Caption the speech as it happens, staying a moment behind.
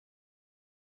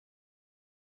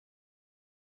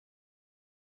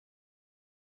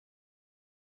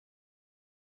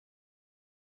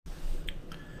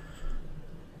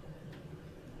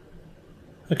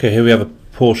Okay, here we have a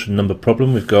portion number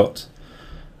problem. We've got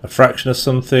a fraction of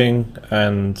something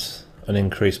and an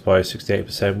increase by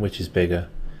 68%, which is bigger.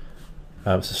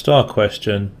 It's a star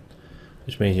question,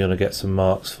 which means you're going to get some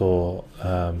marks for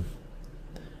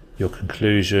your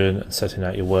conclusion and setting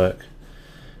out your work.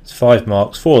 It's 5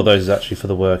 marks. 4 of those is actually for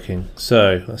the working.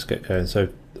 So let's get going. So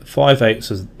 5/8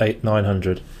 is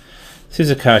 900. This is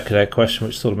a calculator question,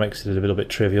 which sort of makes it a little bit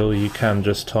trivial. You can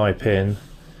just type in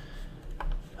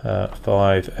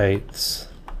 5/8.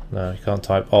 No, you can't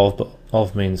type of, but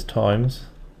of means times.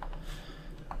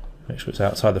 Make sure it's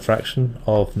outside the fraction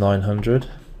of 900,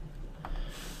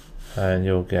 and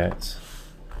you'll get,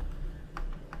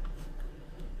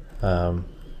 if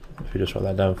you just write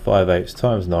that down, 5/8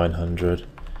 times 900,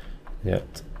 you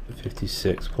get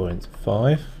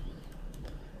 56.5.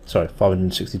 Sorry,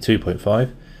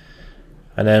 562.5.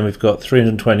 And then we've got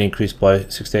 320 increased by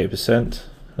 68%.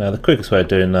 Now the quickest way of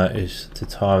doing that is to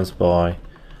times by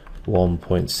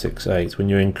 1.68. When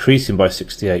you're increasing by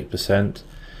 68%,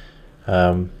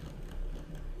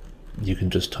 you can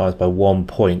just times by 1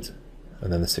 point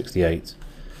and then the 68.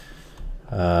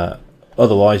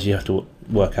 Otherwise you have to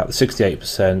work out the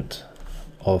 68%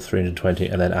 of 320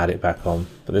 and then add it back on.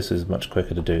 But this is much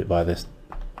quicker to do it by this.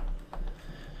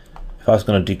 If I was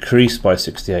going to decrease by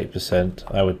 68%,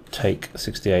 I would take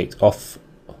 68 off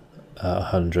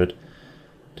 100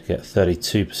 to get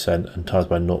 32% and times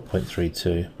by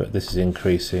 0.32. But this is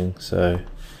increasing, so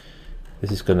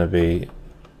this is going to be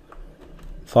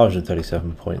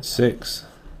 537.6.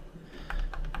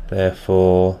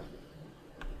 Therefore,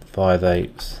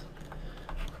 5/8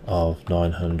 of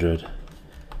 900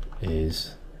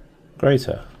 is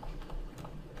greater.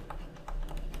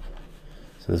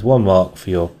 So there's 1 mark for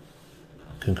your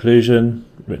conclusion,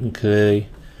 written clearly.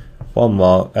 1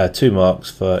 mark, 2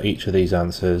 marks for each of these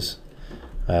answers.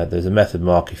 There's a method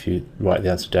mark if you write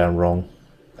the answer down wrong.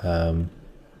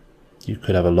 You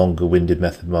could have a longer winded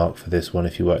method mark for this one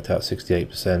if you worked out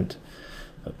 68%.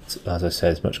 But as I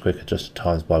said, it's much quicker just to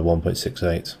times by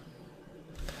 1.68.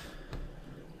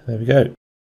 There we go.